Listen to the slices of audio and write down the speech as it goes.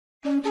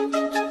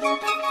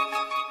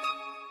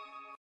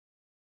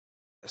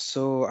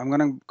So I'm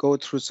gonna go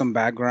through some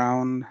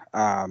background,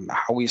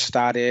 how we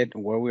started,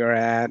 where we are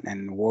at,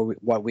 and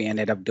what we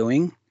ended up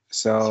doing.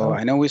 So Sounds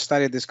I know we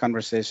started this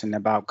conversation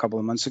about a couple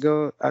of months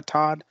ago,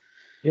 Todd,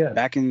 yeah.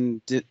 back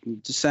in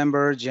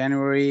December,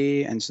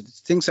 January, and so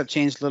things have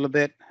changed a little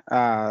bit.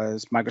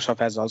 Microsoft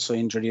has also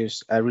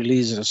released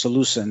a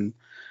solution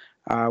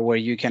where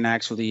you can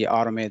actually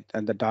automate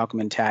the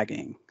document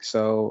tagging.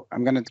 So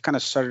I'm gonna kind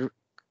of start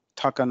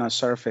talk on a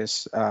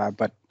surface,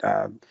 but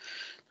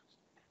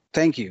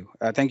thank you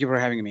for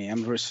having me.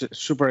 I'm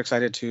super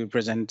excited to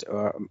present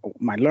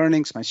my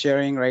learnings, my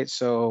sharing, right?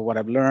 So what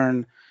I've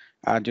learned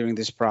during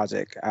this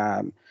project.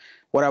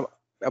 What I,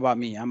 about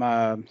me? I'm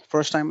a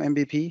first-time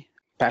MVP,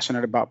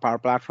 passionate about Power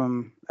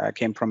Platform.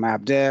 Came from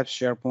app dev,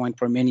 SharePoint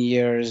for many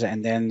years,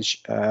 and then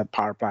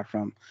Power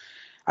Platform.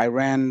 I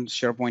ran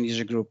SharePoint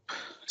user group,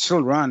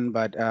 still run,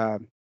 but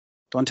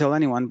don't tell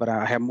anyone, but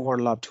I have more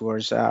love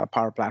towards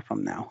Power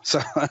Platform now. So,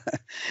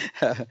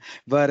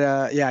 but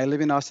yeah, I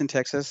live in Austin,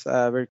 Texas,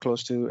 very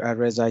close to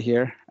Reza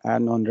here.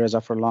 I've known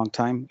Reza for a long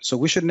time. So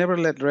we should never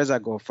let Reza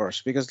go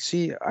first because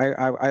see,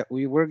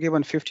 we were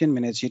given 15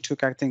 minutes. You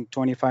took, I think,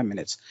 25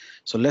 minutes.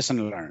 So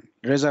lesson learned.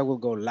 Reza will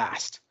go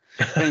last.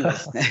 But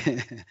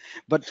anyways,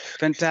 but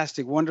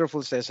fantastic,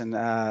 wonderful session.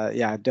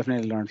 Yeah,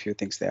 definitely learned a few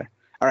things there.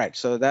 All right,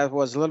 so that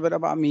was a little bit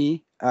about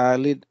me.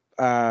 Lead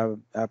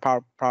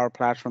Power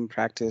Platform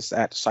practice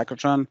at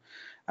Cyclotron.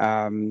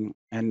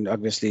 And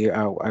obviously,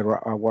 I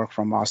work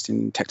from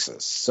Austin,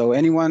 Texas. So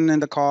anyone in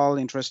the call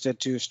interested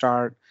to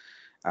start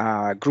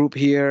a group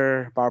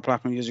here, Power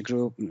Platform user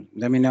group,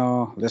 let me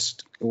know. Let's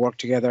work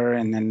together,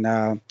 and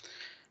then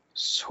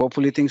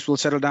hopefully things will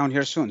settle down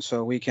here soon,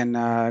 so we can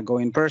go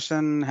in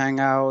person, hang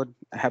out,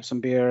 have some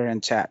beer,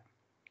 and chat.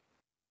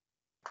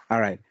 All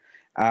right.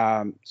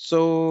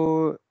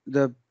 So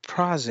the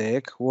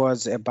project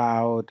was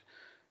about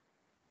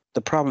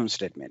the problem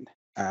statement.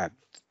 Uh,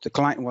 the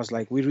client was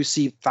like, we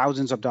receive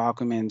thousands of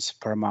documents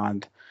per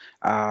month.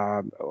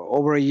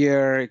 Over a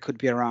year, it could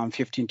be around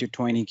 15 to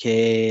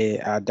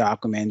 20K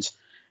documents.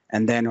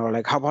 And then we're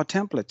like, how about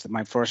templates?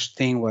 My first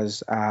thing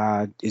was,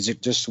 is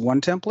it just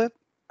one template?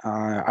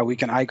 I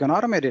can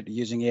automate it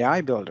using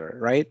AI Builder,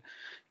 right?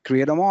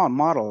 Create a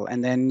model,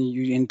 and then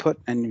you input,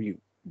 and you,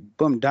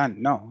 boom,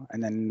 done. No,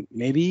 and then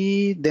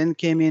maybe then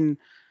came in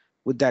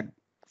with that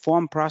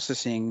form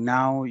processing.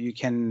 Now you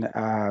can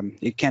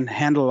it can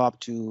handle up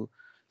to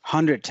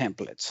 100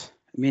 templates,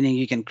 meaning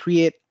you can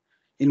create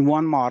in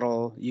one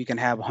model. You can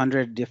have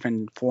 100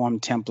 different form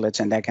templates,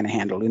 and that can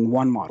handle in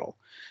one model.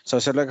 So I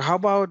said, like, how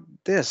about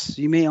this?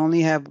 You may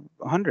only have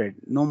 100,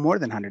 no more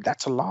than 100.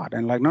 That's a lot.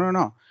 And like, no, no,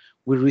 no.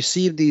 We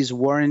receive these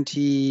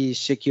warranty,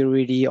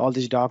 security, all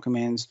these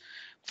documents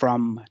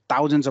from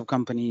thousands of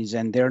companies,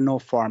 and there's no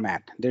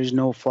format. There's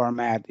no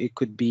format. It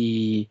could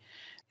be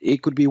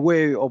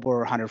way over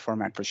 100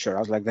 format for sure. I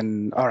was like,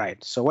 then, all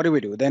right. So what do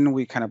we do? Then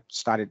we kind of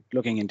started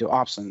looking into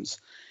options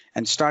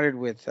and started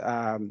with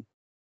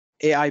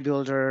AI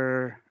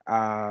Builder.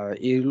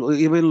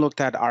 Even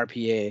looked at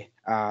RPA,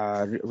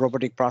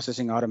 robotic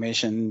processing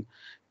automation,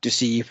 to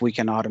see if we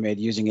can automate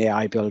using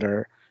AI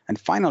Builder. And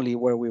finally,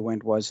 where we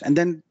went was, and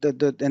then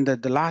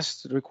the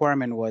last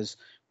requirement was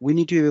we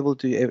need to be able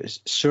to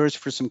search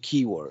for some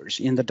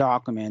keywords in the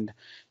document,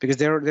 because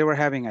they were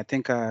having, I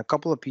think, a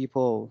couple of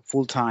people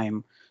full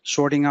time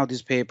sorting out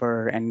this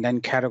paper and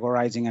then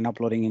categorizing and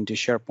uploading into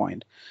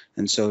SharePoint.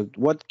 And so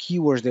what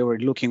keywords they were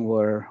looking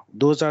were,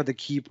 those are the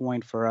key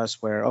point for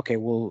us, where, okay,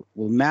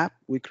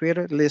 we create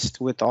a list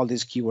with all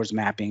these keywords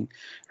mapping,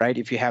 right?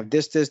 If you have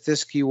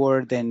this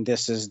keyword, then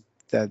this is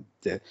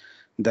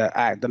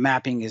the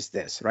mapping is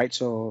this, right?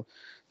 So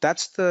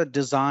that's the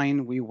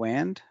design we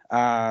went.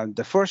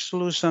 The first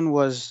solution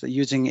was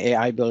using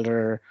AI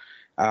Builder,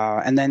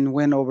 and then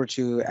went over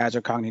to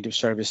Azure Cognitive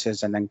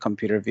Services and then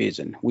computer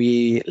vision.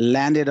 We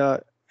landed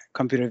a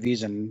computer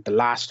vision, the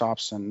last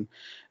option,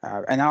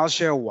 and I'll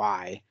share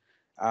why.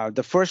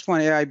 The first one,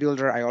 AI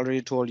Builder, I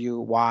already told you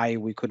why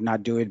we could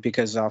not do it,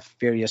 because of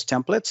various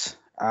templates.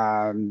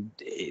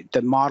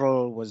 The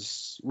model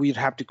was, we'd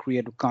have to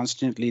create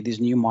constantly these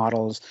new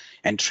models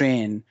and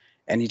train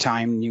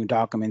anytime new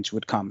documents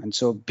would come. And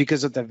so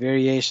because of the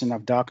variation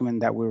of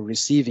document that we're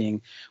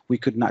receiving, we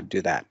could not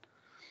do that.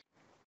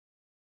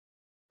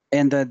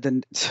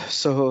 And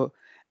so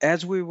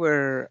as we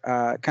were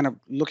kind of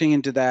looking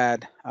into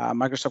that,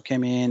 Microsoft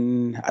came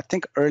in, I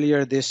think,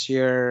 earlier this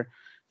year,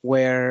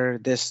 where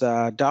this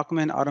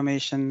document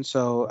automation.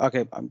 So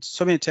okay,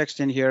 so many text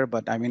in here,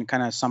 but I mean,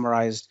 kind of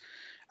summarized.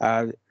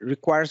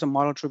 Requires a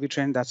model to be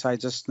trained. That's I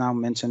just now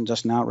mentioned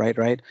just now, right?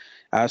 Right.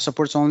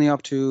 Supports only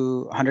up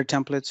to 100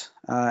 templates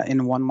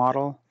in one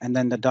model, and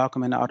then the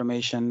document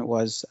automation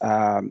was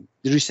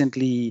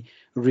recently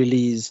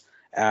released.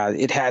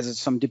 It has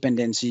some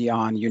dependency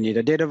on, you need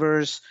a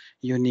Dataverse,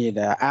 you need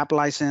an app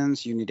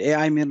license, you need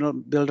AI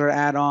Builder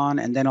add-on,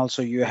 and then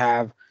also you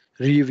have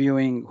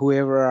reviewing,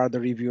 whoever are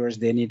the reviewers,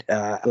 they need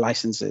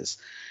licenses.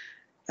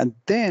 And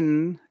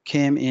then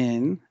came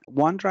in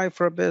OneDrive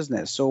for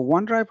Business. So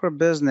OneDrive for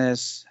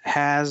Business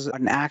has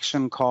an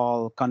action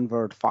called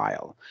convert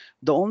file.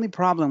 The only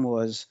problem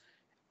was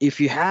if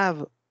you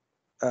have,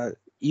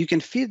 you can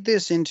feed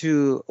this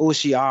into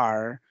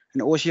OCR,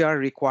 and OCR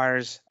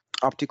requires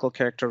optical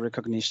character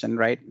recognition,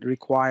 right?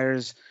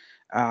 Requires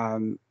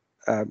um,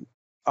 uh,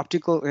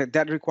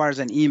 that requires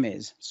an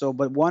image. So,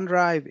 but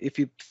OneDrive, if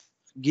you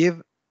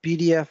give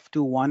PDF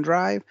to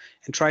OneDrive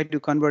and try to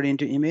convert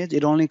into image,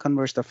 it only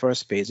converts the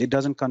first page. It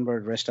doesn't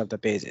convert the rest of the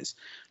pages.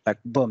 Like,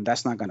 boom,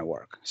 that's not going to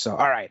work. So,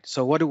 all right.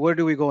 So, where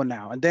do we go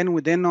now? And then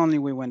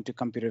we went to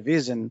computer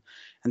vision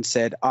and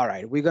said, all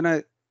right,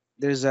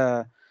 there's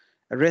a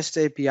REST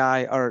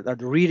API or a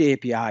read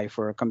API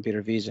for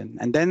computer vision.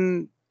 And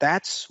then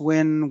that's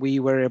when we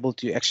were able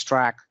to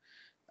extract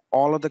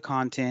all of the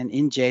content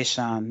in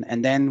JSON,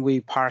 and then we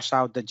parse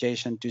out the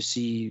JSON to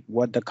see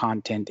what the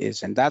content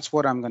is. And that's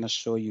what I'm going to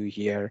show you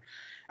here.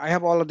 I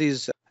have all of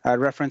these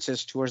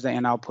references towards the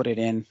end. I'll put it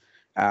in,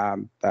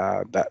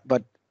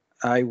 but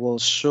I will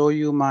show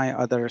you my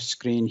other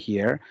screen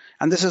here.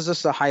 And this is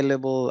just a high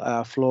level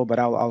flow, but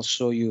I'll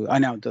show you. I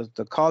know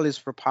the call is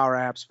for Power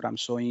Apps, but I'm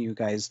showing you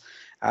guys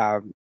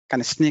kind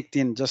of sneaked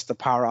in just the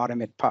Power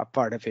Automate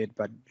part of it.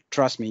 But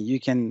trust me, you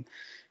can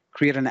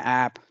create an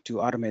app to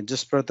automate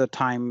just for the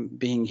time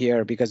being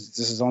here, because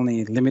this is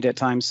only limited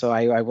time. So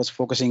I was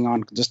focusing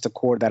on just the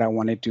code that I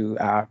wanted to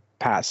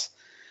pass.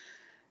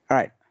 All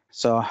right.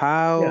 So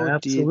Yeah,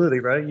 absolutely,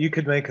 right? You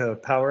could make a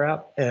Power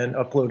App and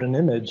upload an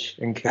image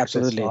and kick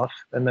this off,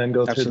 and then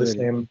go through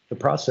the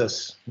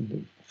process,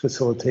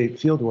 facilitate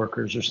field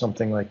workers or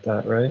something like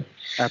that, right?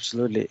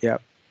 Absolutely, yeah.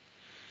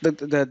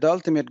 The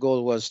ultimate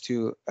goal was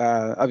to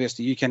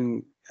obviously you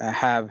can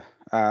have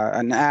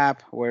an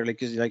app where,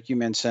 like you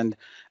mentioned,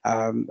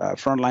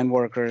 frontline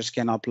workers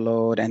can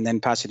upload and then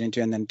pass it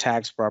into and then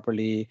tags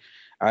properly.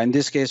 In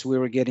this case, we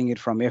were getting it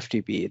from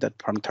FTP, that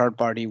from third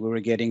party. We were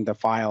getting the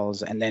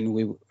files, and then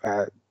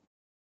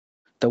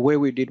the way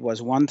we did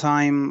was one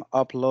time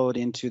upload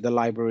into the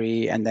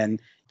library, and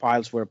then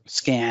files were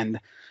scanned,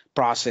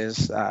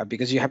 processed,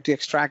 because you have to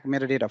extract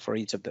metadata for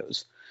each of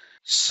those.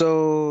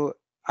 So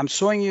I'm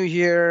showing you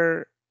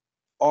here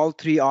all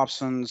three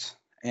options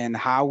and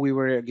how we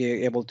were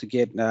able to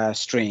get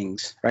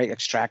strings, right?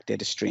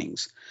 Extracted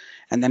strings.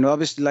 And then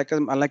obviously, like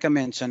I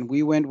mentioned,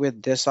 we went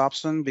with this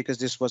option because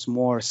this was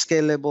more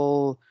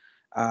scalable.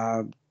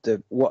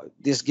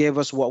 This gave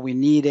us what we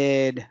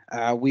needed.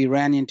 We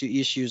ran into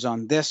issues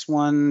on this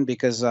one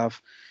because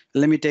of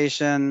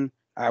limitation.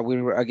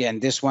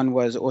 This one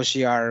was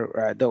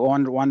OCR, the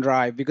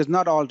OneDrive, because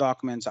not all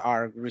documents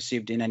are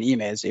received in an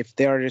image. If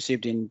they are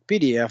received in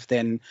PDF,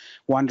 then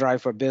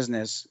OneDrive for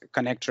Business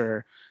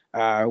connector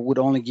would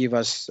only give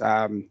us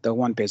the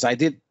one page. I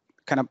did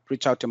kind of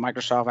reach out to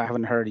Microsoft. I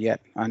haven't heard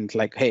yet. And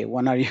like, hey,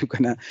 when are you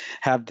going to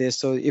have this?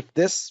 So if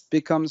this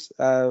becomes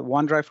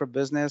OneDrive for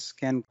Business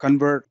can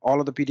convert all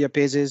of the PDF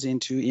pages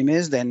into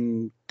image,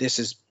 then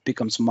this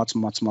becomes much,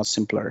 much, much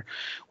simpler.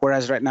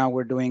 Whereas right now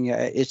we're doing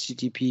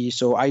HTTP.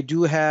 So I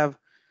do have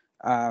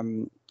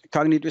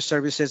Cognitive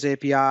Services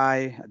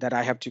API that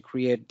I have to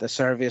create the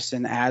service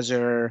in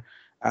Azure.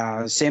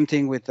 Same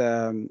thing with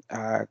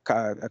a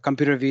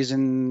computer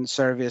vision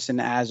service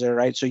in Azure,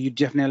 right? So you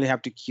definitely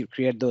have to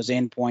create those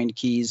endpoint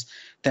keys,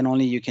 then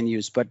only you can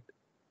use. But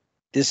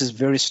this is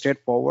very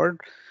straightforward.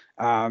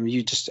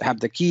 You just have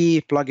the key,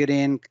 plug it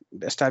in,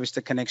 establish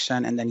the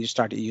connection, and then you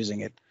start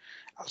using it.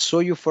 I'll show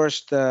you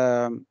first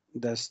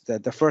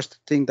the first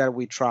thing that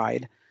we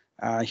tried.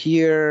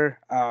 Here,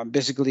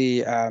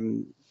 basically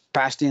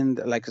passed in,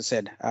 like I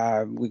said,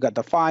 we got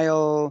the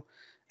file,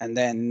 and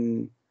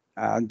then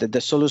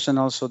the solution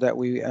also that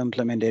we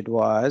implemented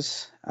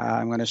was,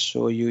 I'm going to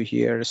show you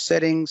here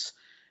settings.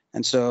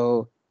 And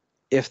so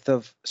if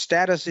the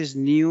status is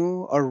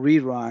new or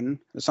rerun,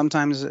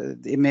 sometimes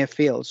it may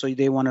fail. So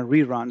they want to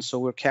rerun. So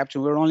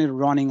we're only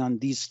running on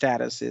these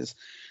statuses.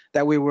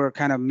 That way we're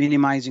kind of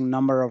minimizing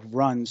number of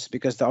runs,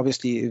 because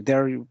obviously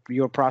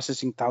you're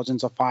processing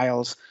thousands of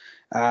files.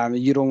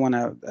 You don't want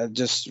to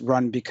just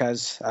run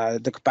because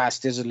the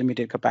capacity is a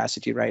limited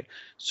capacity, right?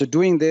 So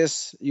doing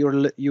this,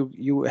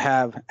 you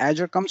have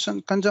Azure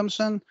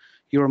consumption.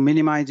 You're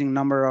minimizing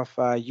number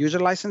of user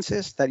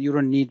licenses that you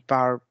don't need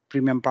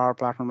premium Power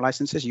Platform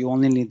licenses. You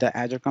only need the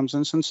Azure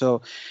consumption.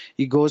 So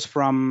it goes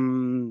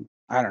from,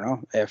 I don't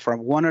know,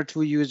 from 1 or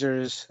 2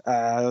 users,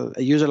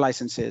 user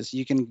licenses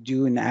you can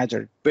do in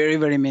Azure, very,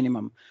 very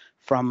minimum.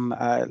 From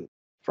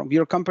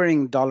you're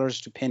comparing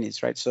dollars to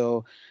pennies, right?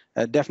 So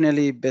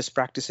definitely best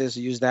practices,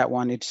 use that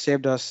one. It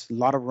saved us a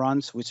lot of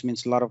runs, which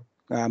means a lot of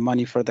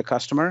money for the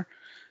customer.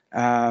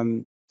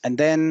 And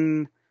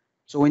then,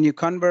 so when you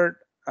convert,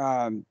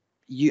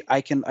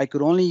 I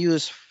could only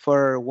use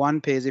for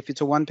one page. If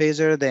it's a one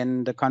pager,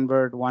 then the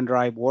convert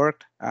OneDrive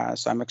worked.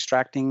 So I'm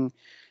extracting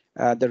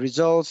the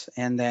results,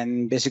 and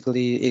then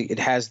basically it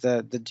has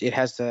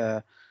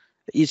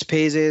each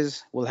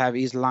pages will have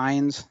each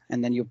lines,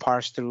 and then you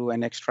parse through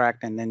and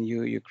extract, and then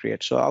you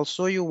create. So I'll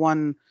show you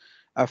one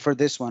for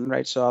this one,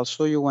 right? So I'll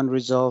show you one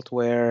result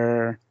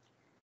where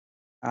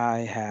I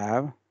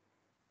have.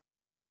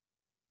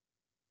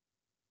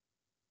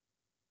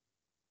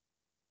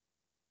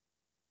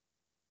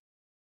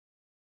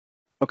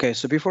 Okay,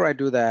 so before I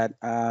do that,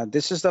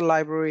 this is the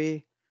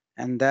library,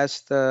 and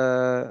that's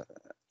the,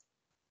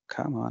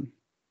 come on.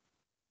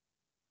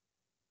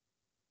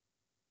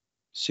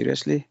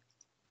 Seriously?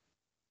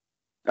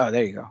 Oh,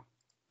 there you go.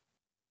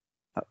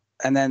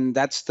 And then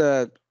that's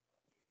the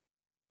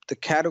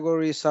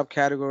category,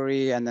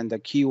 subcategory, and then the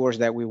keywords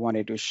that we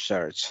wanted to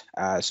search.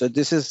 So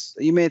this is,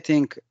 you may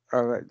think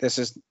this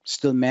is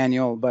still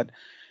manual, but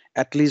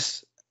at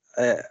least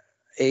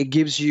it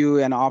gives you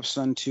an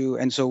option to,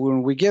 and so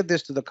when we give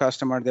this to the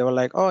customer, they were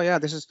like, oh yeah,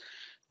 this is,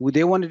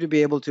 they wanted to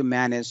be able to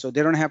manage, so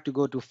they don't have to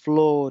go to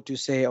flow to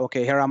say,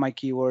 okay, here are my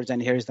keywords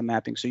and here's the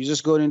mapping. So you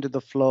just go into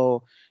the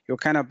flow, you're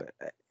kind of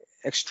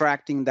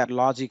extracting that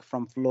logic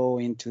from flow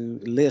into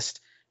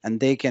list, and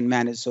they can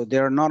manage. So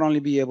they'll not only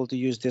be able to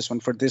use this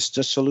one for this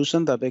just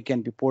solution, that they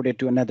can be ported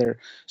to another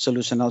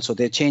solution also.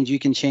 They change, you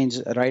can change,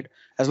 right?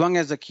 As long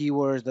as the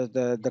keywords,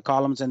 the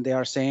columns, and they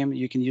are same,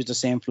 you can use the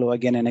same flow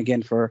again and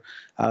again for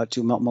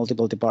to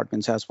multiple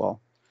departments as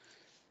well.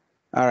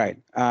 All right,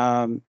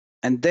 and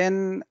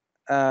then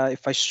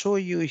if I show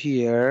you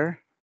here,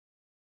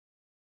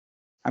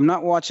 I'm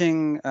not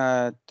watching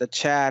the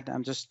chat.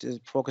 I'm just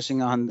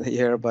focusing on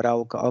here, but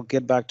I'll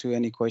get back to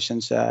any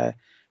questions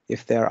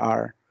if there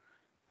are.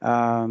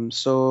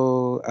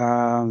 So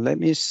let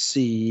me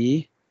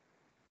see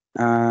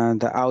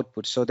the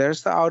output. So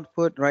there's the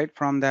output right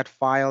from that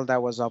file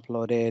that was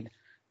uploaded.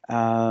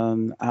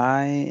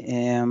 I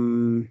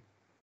am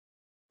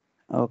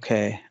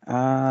okay.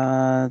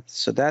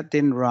 So that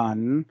didn't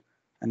run.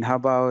 And how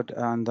about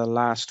on the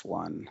last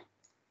one?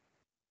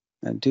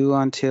 Do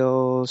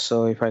until.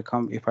 So if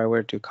I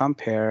were to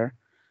compare,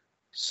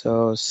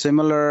 so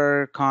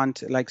similar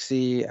content, like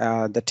see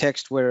the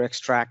text were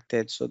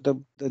extracted. So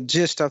the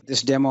gist of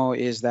this demo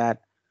is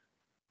that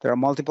there are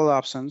multiple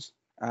options.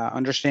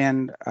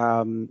 Understand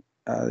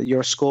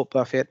your scope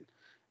of it.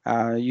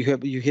 You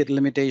hit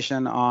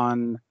limitation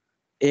on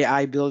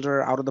AI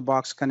builder, out of the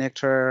box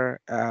connector,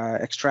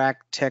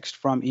 extract text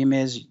from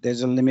image.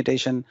 There's a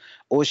limitation.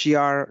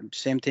 OCR,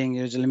 same thing.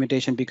 There's a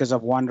limitation because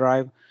of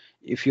OneDrive.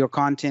 If your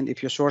content,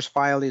 if your source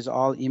file is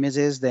all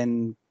images,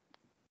 then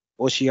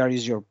OCR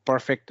is your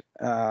perfect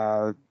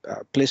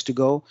place to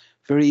go.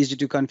 Very easy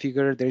to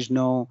configure. There's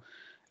no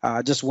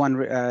just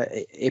one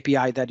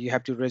API that you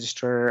have to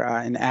register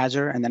in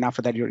Azure, and then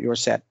after that you're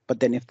set.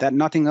 But then if that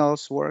nothing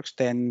else works,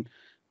 then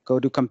go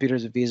to computer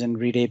vision,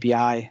 read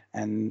API,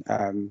 and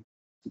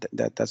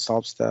that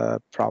solves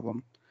the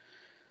problem.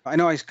 I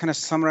know I kind of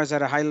summarized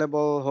at a high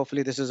level.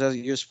 Hopefully this is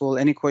useful.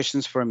 Any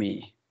questions for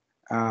me?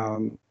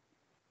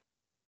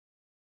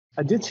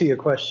 I did see a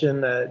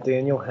question that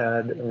Daniel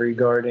had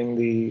regarding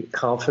the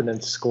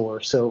confidence score.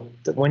 So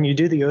when you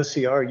do the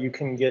OCR, you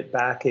can get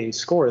back a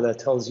score that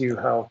tells you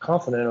how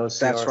confident OCR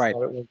That's right.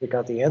 thought it was, it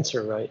got the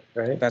answer right,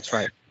 right? That's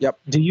right. Yep.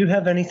 Do you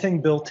have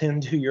anything built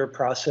into your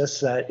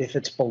process that if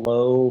it's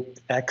below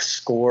X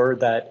score,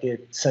 that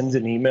it sends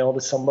an email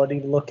to somebody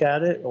to look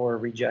at it or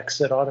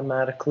rejects it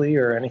automatically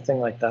or anything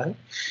like that?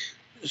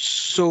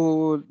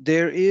 So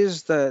there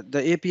is the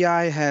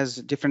API has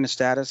different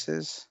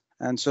statuses.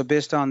 And so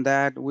based on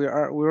that,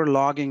 we're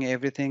logging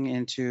everything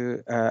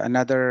into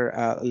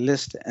another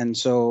list. And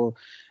so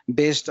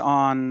based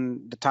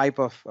on the type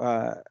of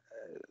the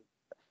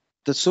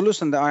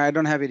solution, that I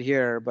don't have it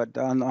here, but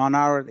on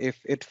our, if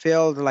it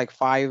failed like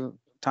 5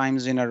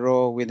 times in a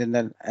row within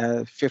the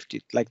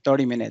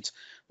 30 minutes,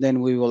 then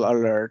we will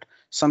alert.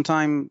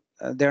 Sometimes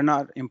they're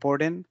not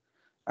important.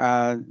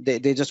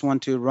 They just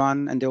want to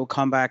run, and they will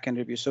come back and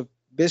review. So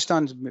based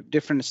on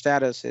different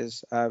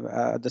statuses,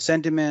 the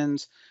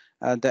sentiments,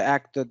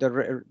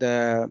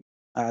 the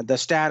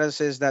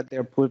statuses that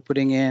they're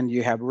putting in.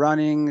 You have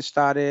running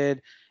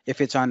started. If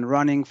it's on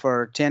running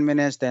for 10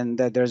 minutes, then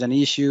there's an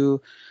issue.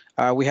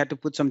 We had to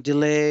put some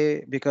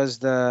delay because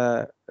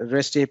the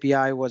REST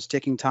API was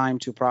taking time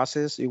to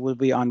process. It will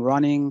be on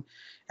running,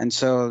 and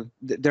so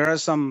there are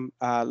some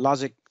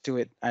logic to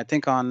it. I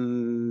think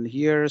on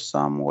here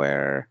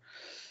somewhere.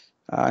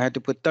 I had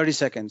to put 30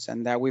 seconds,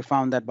 and that we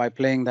found that by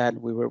playing that,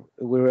 we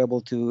were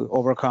able to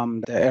overcome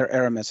the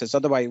error message.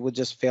 Otherwise, it would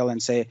just fail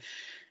and say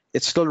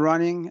it's still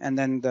running, and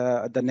then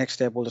the next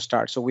step will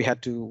start. So we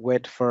had to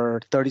wait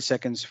for 30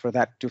 seconds for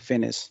that to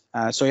finish.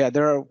 So yeah,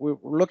 we're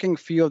looking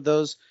few of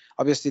those.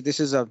 Obviously, this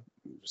is a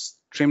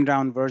trimmed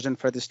down version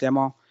for this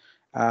demo,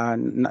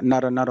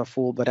 not a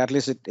full, but at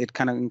least it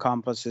kind of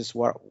encompasses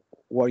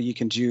what you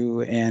can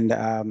do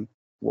and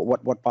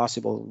what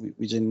possible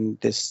within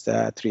this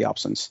 3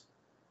 options.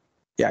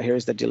 Yeah,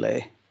 here's the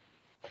delay.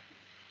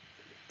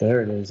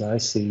 There it is. I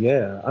see.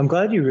 Yeah. I'm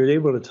glad you were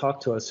able to talk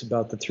to us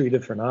about the 3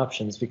 different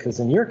options, because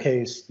in your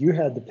case, you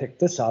had to pick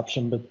this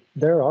option, but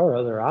there are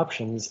other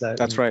options that.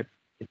 That's right.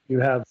 You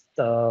have,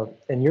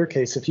 in your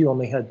case, if you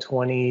only had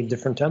 20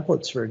 different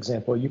templates, for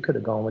example, you could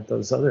have gone with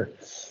those other.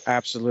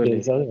 Absolutely.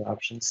 Those other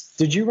options.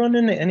 Did you run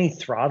into any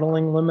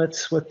throttling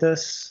limits with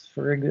this?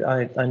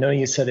 I know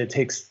you said it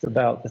takes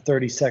about the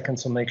 30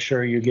 seconds to make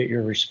sure you get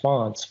your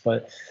response,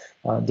 but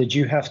did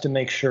you have to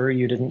make sure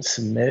you didn't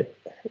submit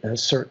a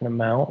certain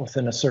amount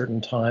within a certain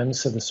time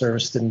so the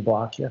service didn't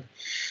block you?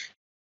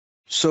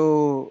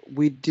 So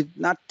we did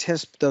not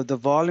test the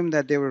volume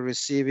that they were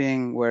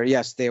receiving where,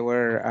 yes, they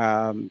were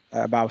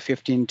about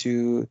 15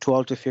 to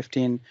 12 to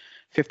 15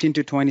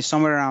 to 20,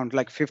 somewhere around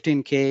like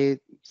 15K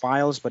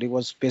files, but it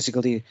was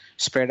basically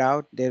spread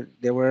out.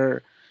 They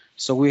were,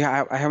 so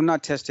I have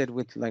not tested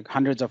with like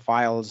hundreds of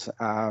files.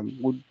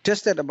 We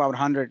tested about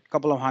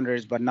couple of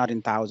hundreds, but not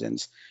in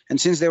thousands.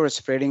 And since they were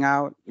spreading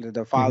out,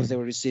 the files they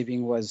were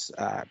receiving was,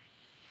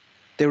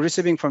 they were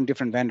receiving from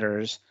different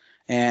vendors,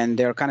 and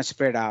they're kind of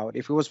spread out.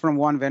 If it was from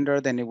one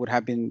vendor, then it would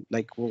have been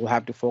like, we'll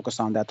have to focus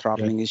on that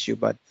throttling issue,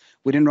 but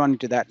we didn't run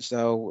into that.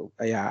 So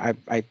yeah,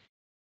 I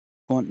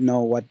don't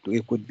know what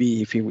it would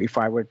be if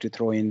I were to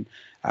throw in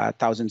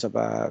thousands of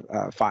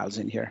files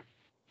in here.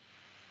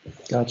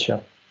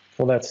 Gotcha.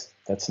 Well,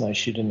 that's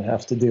nice. You didn't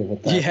have to deal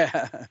with that.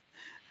 Yeah.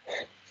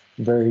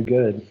 Very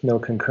good. No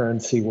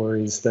concurrency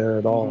worries there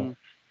at all.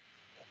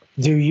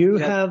 Do you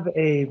have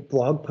a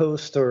blog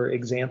post or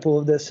example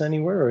of this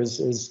anywhere, or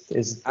is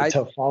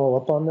to follow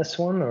up on this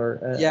one?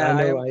 Or yeah,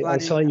 I know I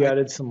saw you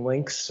added some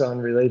links on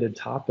related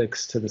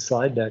topics to the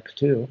slide deck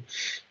too.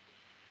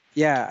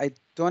 Yeah, I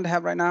don't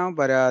have right now,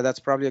 but that's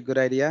probably a good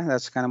idea.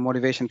 That's kind of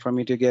motivation for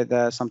me to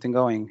get something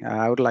going.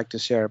 I would like to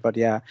share, but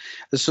yeah.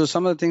 So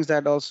some of the things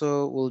that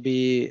also will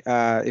be,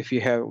 if you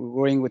have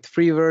working with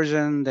free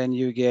version, then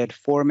you get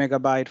 4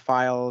 megabyte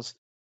files.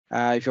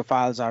 If your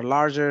files are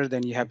larger,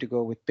 then you have to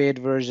go with paid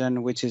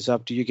version, which is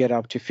you get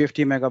up to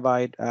 50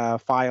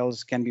 megabyte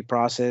files can be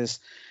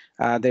processed.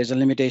 There's a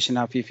limitation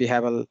of if you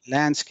have a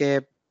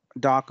landscape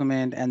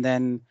document, and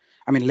then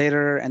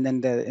later, and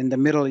then in the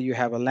middle you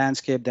have a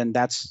landscape, then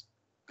that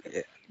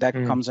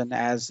comes in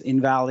as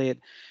invalid.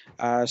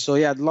 So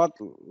yeah,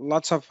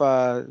 lots of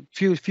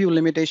few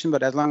limitations,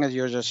 but as long as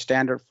you're just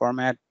standard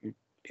format,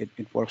 it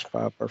works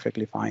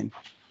perfectly fine.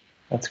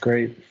 That's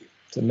great.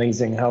 It's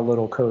amazing how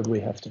little code we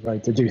have to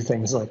write to do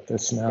things like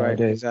this nowadays.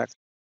 Right, exactly.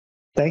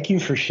 Thank you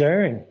for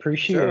sharing.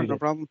 Appreciate it. Sure, no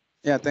problem.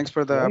 Yeah, thanks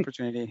for the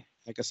opportunity.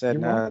 Like I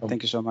said,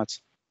 thank you so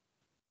much.